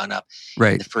viewership has gone up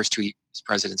in the first 2 years of his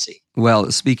presidency.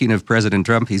 Well, speaking of President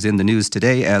Trump, he's in the news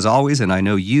today, as always, and I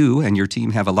know you and your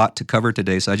team have a lot to cover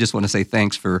today. So I just want to say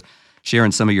thanks for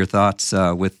sharing some of your thoughts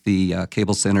with the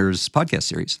Cable Center's podcast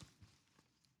series.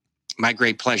 My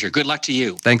great pleasure. Good luck to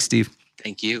you. Thanks, Steve.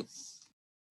 Thank you.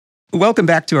 Welcome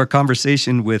back to our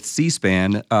conversation with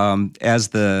C-SPAN. As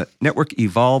the network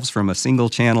evolves from a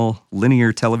single-channel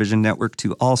linear television network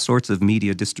to all sorts of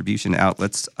media distribution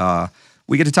outlets,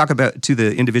 we get to talk to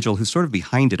the individual who's sort of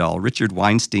behind it all. Richard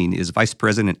Weinstein is Vice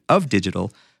President of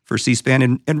Digital for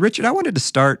C-SPAN. And Richard, I wanted to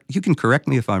start, you can correct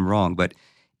me if I'm wrong, but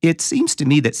it seems to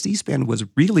me that C-SPAN was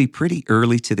really pretty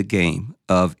early to the game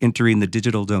of entering the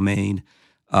digital domain,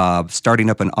 starting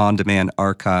up an on-demand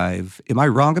archive. Am I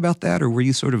wrong about that, or were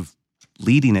you sort of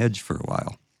leading edge for a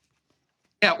while?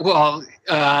 Yeah, well,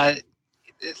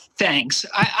 thanks.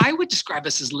 I would describe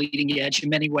us as leading edge in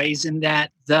many ways, in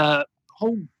that the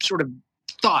whole sort of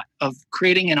thought of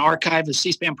creating an archive of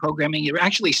C-SPAN programming, it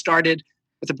actually started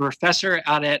with a professor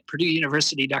out at Purdue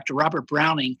University, Dr. Robert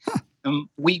Browning.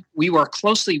 We worked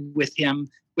closely with him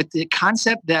with the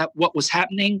concept that what was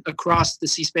happening across the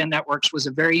C-SPAN networks was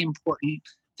a very important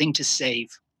thing to save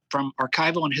from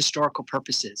archival and historical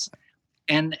purposes.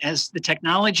 And as the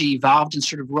technology evolved and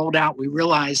sort of rolled out, we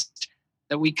realized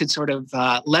that we could sort of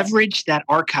leverage that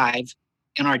archive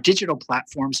in our digital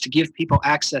platforms to give people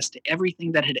access to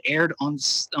everything that had aired on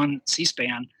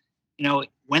C-SPAN,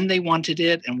 when they wanted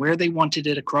it and where they wanted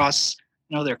it across,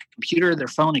 their computer, their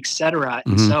phone, et cetera.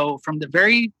 And so from the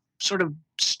very sort of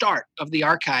start of the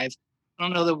archive, I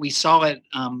don't know that we saw it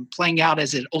playing out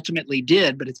as it ultimately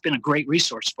did, but it's been a great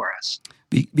resource for us.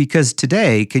 Because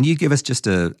today, can you give us just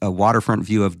a waterfront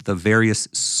view of the various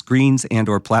screens and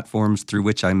or platforms through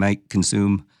which I might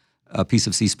consume a piece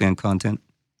of C-SPAN content?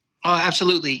 Oh,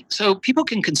 absolutely. So people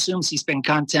can consume C-SPAN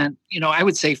content, I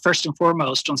would say first and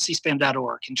foremost on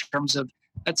cspan.org in terms of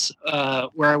that's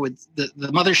where I would, the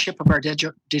mothership of our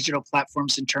digital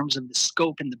platforms in terms of the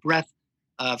scope and the breadth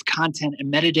of content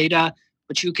and metadata.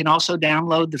 But you can also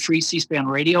download the free C-SPAN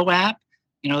radio app.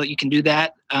 You can do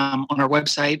that on our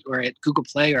website or at Google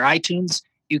Play or iTunes.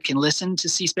 You can listen to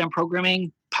C-SPAN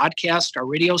programming, podcast, our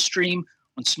radio stream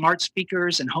on smart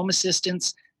speakers and home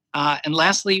assistants. And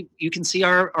lastly, you can see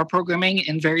our programming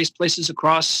in various places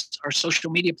across our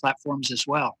social media platforms as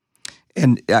well.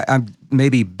 And I'm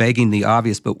maybe begging the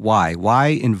obvious, but why? Why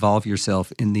involve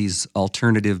yourself in these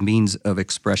alternative means of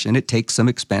expression? It takes some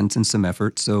expense and some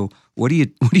effort. So what are you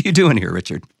doing here,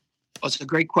 Richard? Well, it's a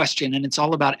great question, and it's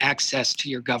all about access to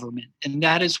your government. And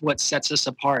that is what sets us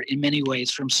apart in many ways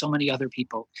from so many other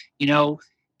people.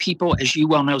 People, as you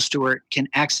well know, Stuart, can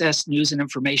access news and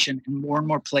information in more and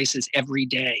more places every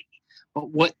day. But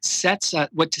what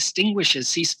distinguishes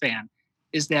C-SPAN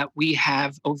is that we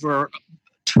have over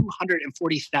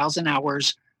 240,000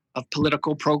 hours of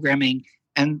political programming,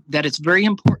 and that it's very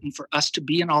important for us to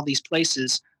be in all these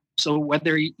places. So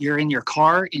whether you're in your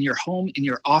car, in your home, in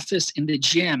your office, in the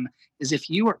gym, is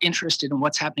if you are interested in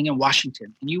what's happening in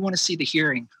Washington and you want to see the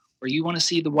hearing, or you want to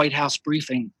see the White House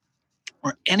briefing,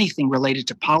 or anything related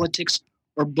to politics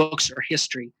or books or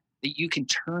history, that you can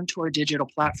turn to our digital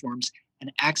platforms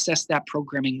and access that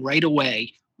programming right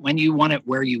away when you want it,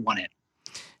 where you want it.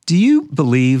 Do you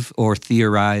believe or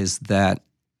theorize that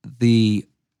the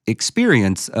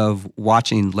experience of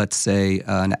watching, let's say,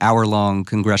 an hour-long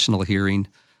congressional hearing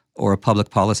or a public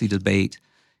policy debate.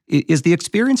 Is the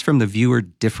experience from the viewer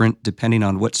different depending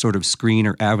on what sort of screen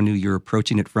or avenue you're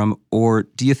approaching it from? Or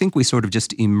do you think we sort of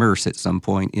just immerse at some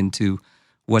point into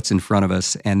what's in front of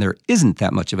us and there isn't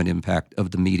that much of an impact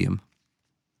of the medium?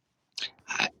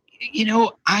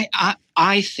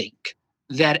 I think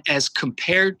that as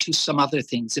compared to some other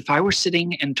things, if I were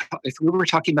sitting and if we were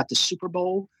talking about the Super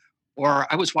Bowl, or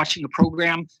I was watching a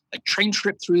program, a train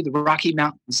trip through the Rocky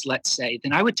Mountains, let's say,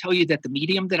 then I would tell you that the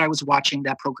medium that I was watching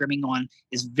that programming on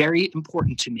is very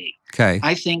important to me. Okay.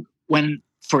 I think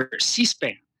for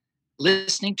C-SPAN,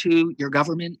 listening to your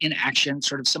government in action,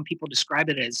 sort of some people describe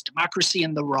it as democracy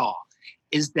in the raw,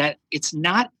 is that it's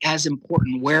not as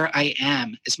important where I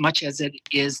am as much as it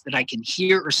is that I can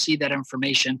hear or see that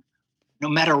information no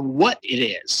matter what it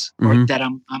is, or that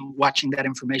I'm watching that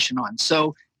information on.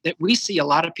 So that we see a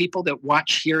lot of people that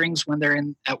watch hearings when they're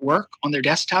at work on their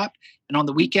desktop, and on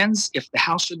the weekends, if the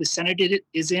House or the Senate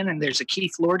is in and there's a key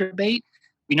floor debate,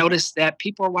 we notice that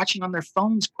people are watching on their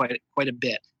phones quite a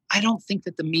bit. I don't think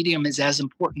that the medium is as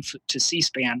important to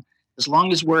C-SPAN as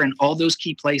long as we're in all those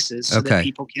key places so that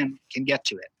people can get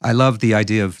to it. I love the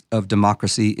idea of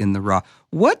democracy in the raw.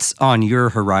 What's on your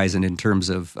horizon in terms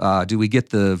of, do we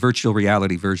get the virtual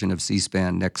reality version of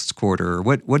C-SPAN next quarter? Or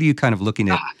what are you kind of looking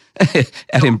at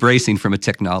embracing from a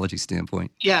technology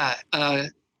standpoint? Yeah,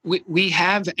 we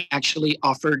have actually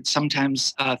offered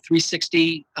sometimes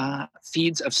 360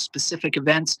 feeds of specific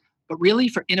events, but really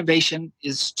for innovation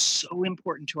is so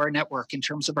important to our network in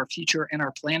terms of our future and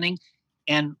our planning.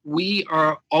 And we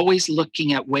are always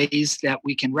looking at ways that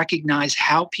we can recognize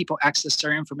how people access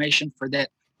our information for that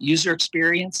user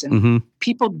experience. And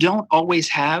people don't always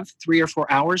have 3 or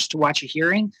 4 hours to watch a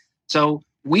hearing. So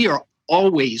we are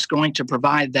always going to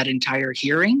provide that entire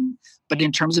hearing. But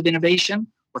in terms of innovation,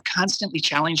 we're constantly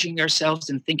challenging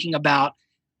ourselves and thinking about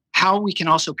how we can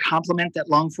also complement that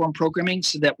long form programming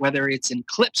so that whether it's in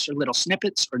clips or little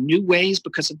snippets or new ways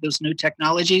because of those new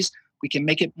technologies, we can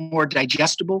make it more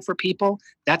digestible for people.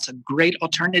 That's a great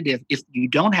alternative if you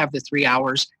don't have the 3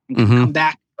 hours and can come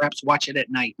back, perhaps watch it at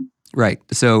night. Right.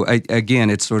 So again,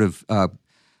 it's sort of,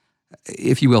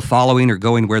 if you will, following or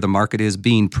going where the market is,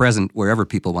 being present wherever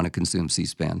people want to consume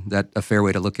C-SPAN. That a fair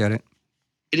way to look at it?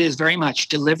 It is very much.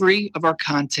 Delivery of our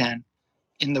content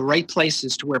in the right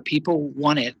places to where people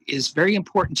want it is very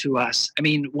important to us. I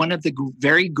mean, one of the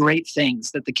very great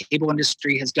things that the cable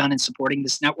industry has done in supporting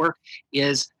this network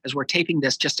is, as we're taping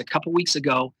this just a couple weeks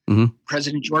ago,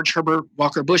 President George Herbert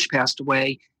Walker Bush passed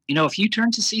away. You know, if you turn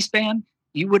to C-SPAN,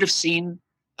 you would have seen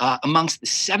amongst the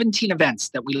 17 events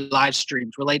that we live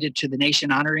streamed related to the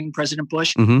nation honoring President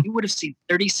Bush, you would have seen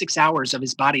 36 hours of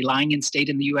his body lying in state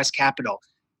in the U.S. Capitol.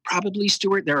 Probably,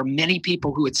 Stuart, there are many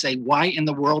people who would say, why in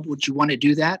the world would you want to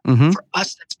do that? For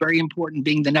us, that's very important,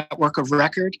 being the network of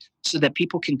record so that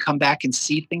people can come back and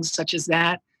see things such as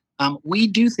that. We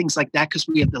do things like that because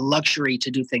we have the luxury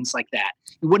to do things like that.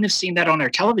 You wouldn't have seen that on our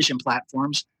television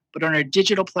platforms, but on our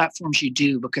digital platforms, you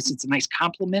do, because it's a nice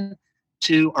complement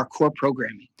to our core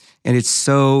programming. And it's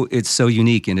so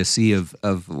unique in a sea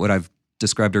of what I've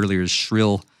described earlier as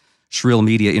shrill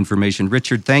media information.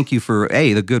 Richard, thank you for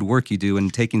the good work you do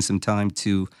and taking some time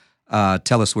to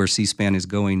tell us where C-SPAN is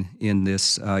going in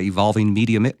this evolving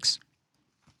media mix.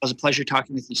 It was a pleasure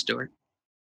talking with you, Stuart.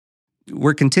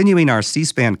 We're continuing our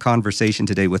C-SPAN conversation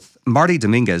today with Marty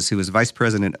Dominguez, who is Vice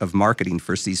President of Marketing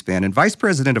for C-SPAN. And Vice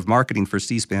President of Marketing for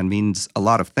C-SPAN means a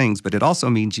lot of things, but it also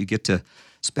means you get to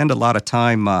spend a lot of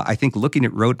time, I think, looking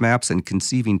at roadmaps and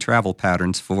conceiving travel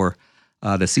patterns for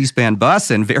the C-SPAN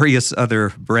bus and various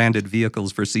other branded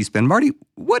vehicles for C-SPAN. Marty,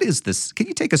 what is this? Can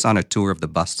you take us on a tour of the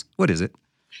bus? What is it?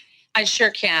 I sure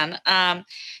can.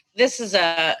 This is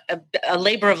a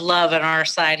labor of love on our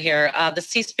side here. The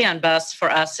C-SPAN bus for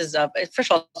us is,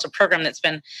 first of all, it's a program that's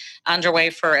been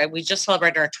underway we just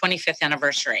celebrated our 25th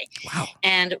anniversary. Wow.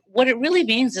 And what it really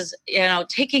means is,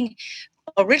 taking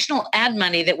original ad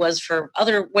money that was for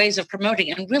other ways of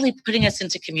promoting and really putting us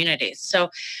into communities. So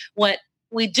what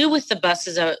we do with the bus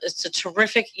is it's a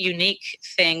terrific, unique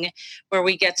thing where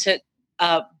we get to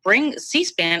bring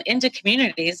C-SPAN into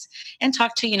communities and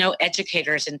talk to,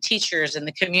 educators and teachers and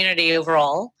the community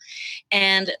overall.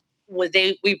 And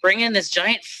we bring in this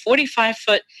giant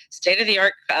 45-foot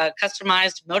state-of-the-art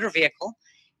customized motor vehicle,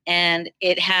 and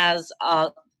it has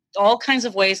all kinds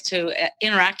of ways to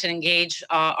interact and engage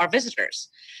our visitors.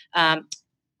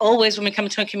 Always when we come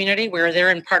to a community, we're there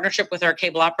in partnership with our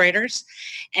cable operators,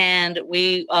 and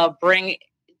we bring,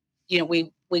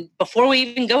 we before we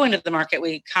even go into the market,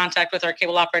 we contact with our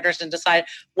cable operators and decide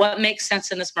what makes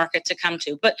sense in this market to come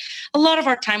to. But a lot of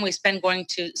our time we spend going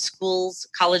to schools,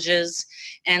 colleges,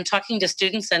 and talking to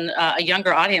students and a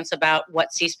younger audience about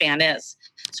what C-SPAN is.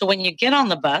 So when you get on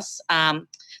the bus,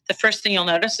 the first thing you'll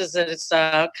notice is that it's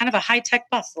kind of a high-tech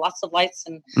bus, lots of lights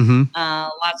and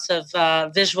lots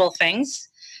of visual things.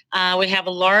 We have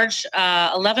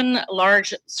 11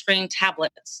 large screen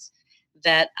tablets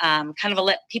that kind of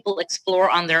let people explore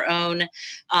on their own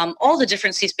all the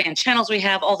different C-SPAN channels we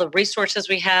have, all the resources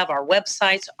we have, our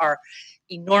websites, our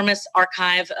enormous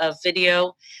archive of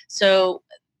video. So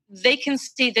they can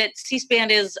see that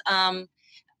C-SPAN is,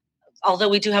 although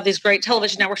we do have these great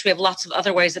television networks, we have lots of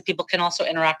other ways that people can also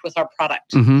interact with our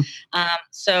product.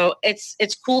 So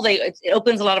it's cool. It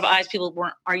opens a lot of eyes. People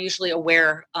are usually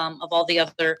aware of all the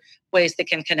other ways they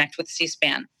can connect with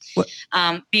C-SPAN.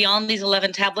 Beyond these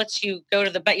 11 tablets, you go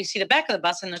to you see the back of the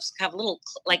bus, and there's have a little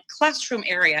like classroom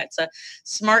area. It's a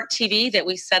smart TV that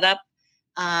we set up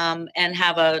and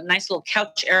have a nice little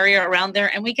couch area around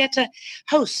there, and we get to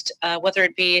host, whether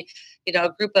it be a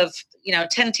group of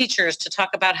 10 teachers to talk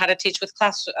about how to teach with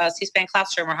C-SPAN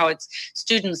Classroom, or how it's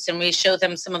students, and we show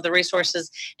them some of the resources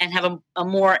and have a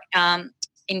more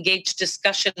engaged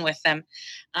discussion with them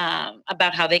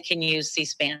about how they can use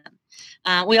C-SPAN.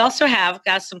 We also have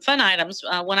got some fun items.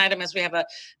 One item is we have a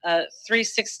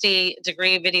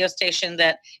 360-degree video station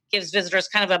that gives visitors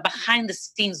kind of a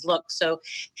behind-the-scenes look. So,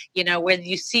 when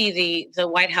you see the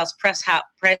White House press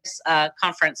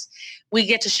conference, we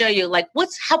get to show you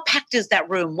how packed is that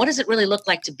room? What does it really look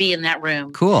like to be in that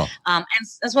room? Cool. And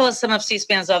as well as some of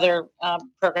C-SPAN's other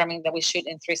programming that we shoot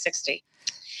in 360.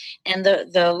 And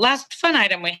the last fun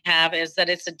item we have is that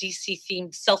it's a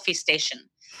DC-themed selfie station.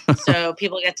 So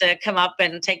people get to come up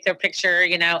and take their picture,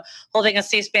 holding a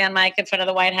C-SPAN mic in front of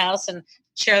the White House and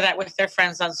share that with their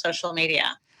friends on social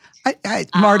media.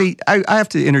 Marty, I have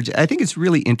to interject. I think it's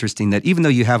really interesting that even though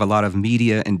you have a lot of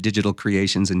media and digital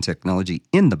creations and technology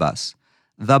in the bus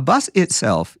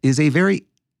itself is a very,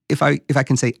 if I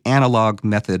can say, analog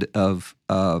method of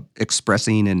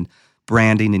expressing and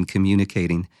branding and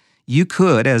communicating. You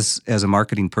could, as a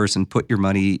marketing person, put your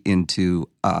money into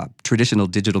traditional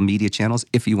digital media channels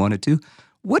if you wanted to.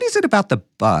 What is it about the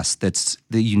bus that's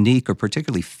the unique or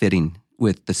particularly fitting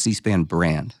with the C-SPAN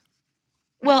brand?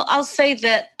 Well, I'll say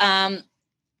that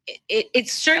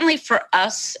it's certainly for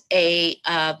us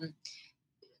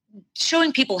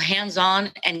showing people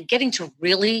hands-on and getting to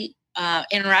really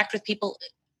interact with people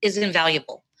is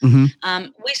invaluable.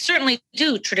 We certainly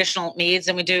do traditional media,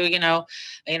 and we do,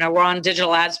 we're on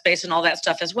digital ad space and all that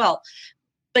stuff as well.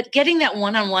 But getting that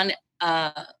one-on-one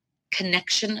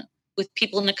connection with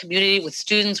people in the community, with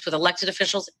students, with elected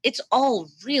officials, it's all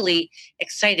really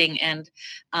exciting. And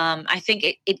I think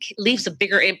it leaves a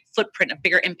bigger footprint, a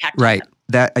bigger impact. Right.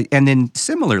 And then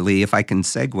similarly, if I can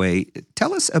segue,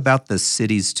 tell us about the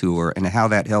Cities Tour and how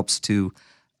that helps to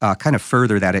kind of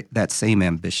further that same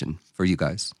ambition for you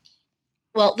guys.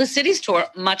 Well, the Cities Tour,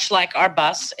 much like our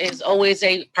bus, is always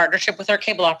a partnership with our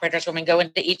cable operators when we go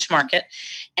into each market.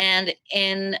 And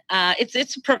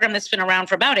it's a program that's been around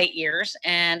for about 8 years,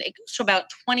 and it goes to about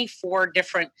 24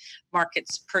 different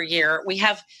markets per year. We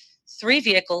have 3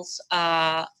 vehicles.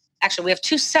 Actually, we have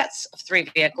 2 sets of 3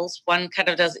 vehicles. One kind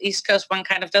of does East Coast, one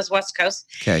kind of does West Coast.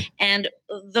 Okay. And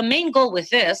the main goal with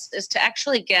this is to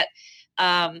actually get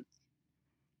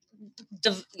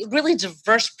really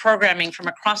diverse programming from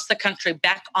across the country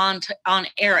back on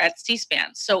air at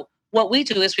C-SPAN. So what we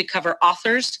do is we cover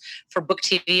authors for Book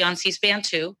TV on C-SPAN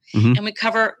 2, and we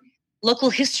cover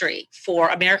local history for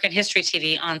American History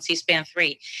TV on C-SPAN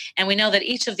 3. And we know that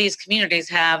each of these communities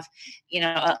have,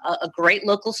 a great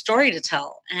local story to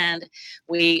tell. And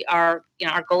our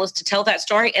goal is to tell that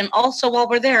story. And also while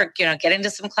we're there, get into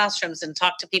some classrooms and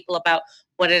talk to people about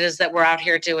what it is that we're out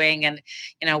here doing, and,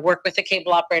 work with the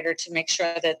cable operator to make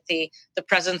sure that the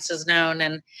presence is known,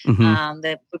 and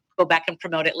that we go back and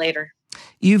promote it later.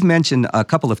 You've mentioned a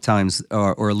couple of times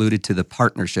or alluded to the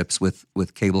partnerships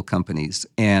with cable companies,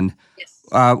 and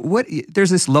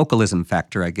there's this localism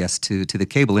factor, I guess, to the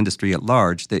cable industry at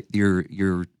large that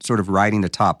you're sort of riding the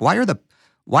top. Why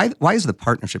is the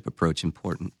partnership approach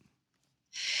important?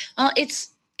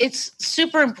 It's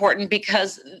super important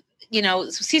because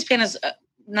C-SPAN is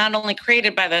not only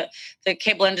created by the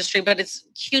cable industry, but it's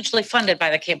hugely funded by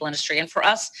the cable industry, and for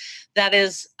us, that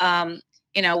is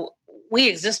we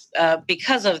exist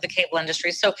because of the cable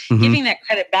industry. So giving that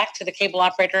credit back to the cable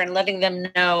operator and letting them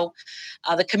know,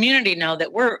 the community know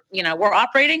that we're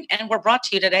operating and we're brought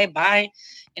to you today by,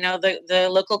 the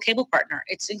local cable partner.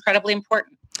 It's incredibly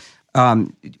important.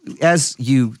 As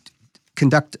you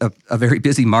conduct a very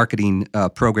busy marketing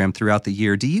program throughout the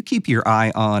year. Do you keep your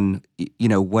eye on,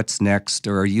 what's next,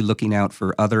 or are you looking out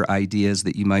for other ideas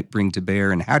that you might bring to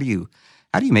bear? And how do you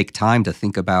make time to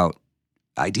think about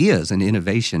ideas and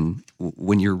innovation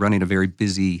when you're running a very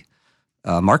busy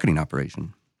marketing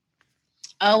operation?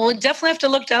 We'll definitely have to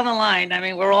look down the line. I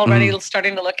mean, we're already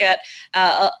starting to look at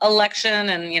election,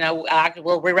 and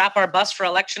will we wrap our bus for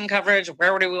election coverage?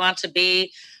 Where do we want to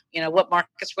be? What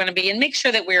markets we're going to be, and make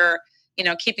sure that we're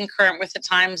keeping current with the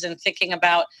times and thinking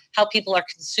about how people are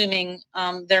consuming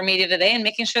their media today, and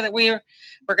making sure that we're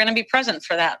going to be present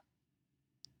for that.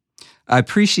 I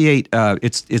appreciate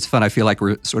it's fun. I feel like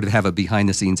we sort of have a behind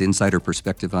the scenes insider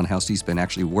perspective on how C-SPAN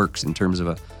actually works in terms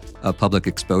of a public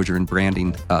exposure and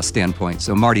branding standpoint.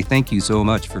 So Marty, thank you so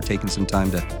much for taking some time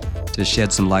to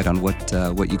shed some light on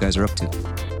what you guys are up to.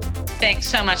 Thanks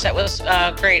so much. That was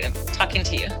great talking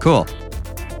to you. Cool.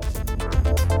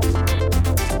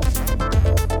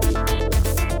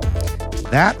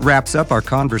 That wraps up our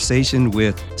conversation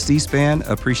with C-SPAN.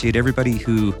 Appreciate everybody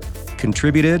who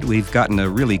contributed. We've gotten a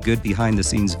really good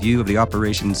behind-the-scenes view of the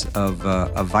operations of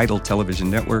a vital television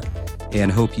network, and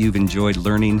hope you've enjoyed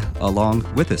learning along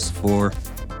with us. For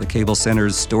the Cable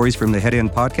Center's Stories from the Head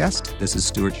End podcast, this is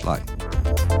Stuart Schley.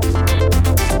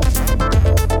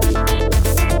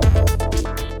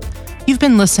 You've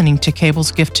been listening to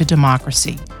Cable's Gift to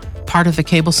Democracy, part of the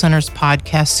Cable Center's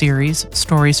podcast series,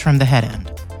 Stories from the Head End.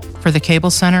 For the Cable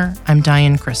Center, I'm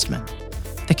Diane Christman.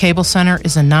 The Cable Center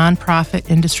is a nonprofit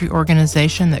industry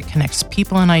organization that connects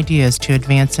people and ideas to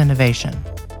advance innovation.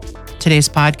 Today's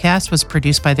podcast was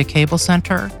produced by the Cable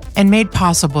Center and made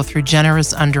possible through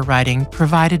generous underwriting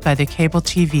provided by the cable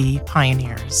TV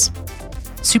pioneers.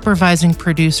 Supervising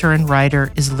producer and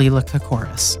writer is Leela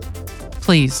Kokoris.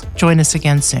 Please join us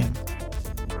again soon.